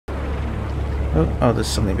Oh, there's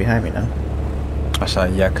something behind me now. I saw a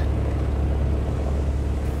yak.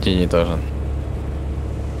 GG Toastman.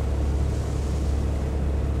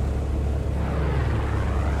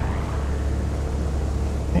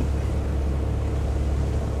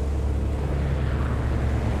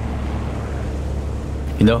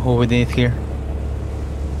 You know who we need here?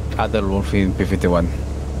 Other Wolf in P51.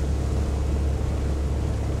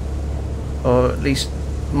 Or at least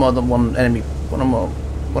more than one enemy, one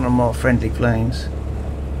or more friendly planes.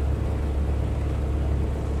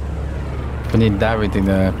 We need David in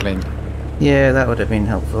the plane. Yeah, that would have been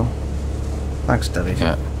helpful. Thanks, David.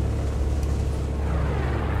 Yeah.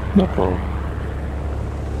 No problem.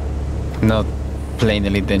 Not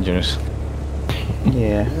plainly dangerous.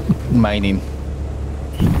 Yeah. Mining.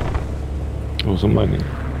 Also mining.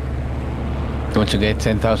 Once you get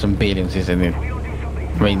 10,000 billions, isn't it?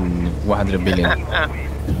 I mean, 100 billion.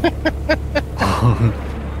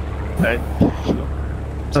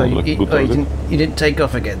 Oh, you didn't take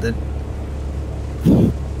off again then?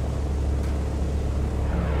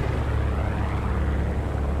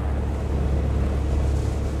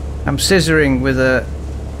 I'm scissoring with a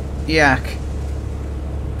yak.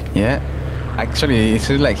 Yeah. Actually, it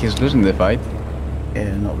seems like he's losing the fight.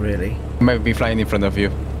 Yeah, not really. He might be flying in front of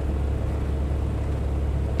you.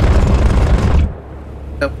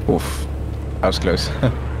 Oh. Oof. That was close.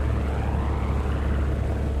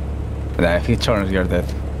 Nah, if he turns, you're dead.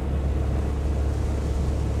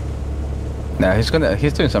 Nah, he's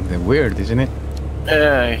doing something weird, isn't it?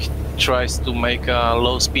 Yeah, he tries to make a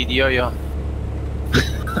low speed yo-yo.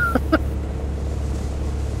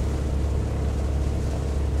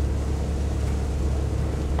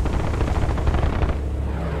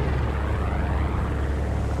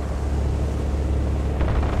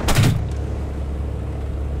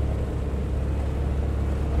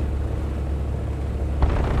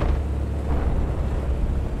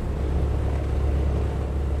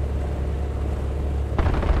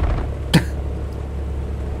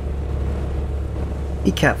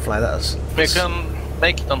 He can't fly that. We can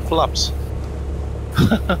make it on flaps.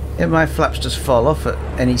 Yeah, my flaps just fall off at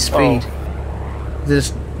any speed. Oh. They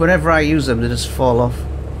just, whenever I use them, they just fall off.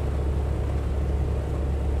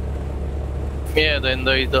 Yeah, then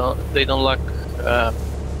they don't lack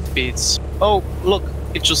speeds. Oh, look,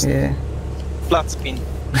 it just flat spin.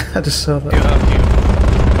 I just saw that. You have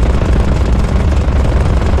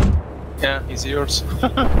you. Yeah, he's yours.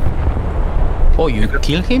 Oh, you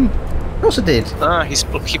killed him? Of course I did. Ah, he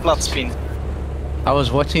flat spin. I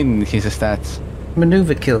was watching his stats.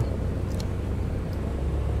 Maneuver kill.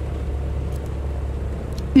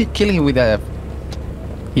 You kill him with a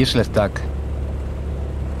useless duck.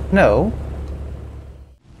 No.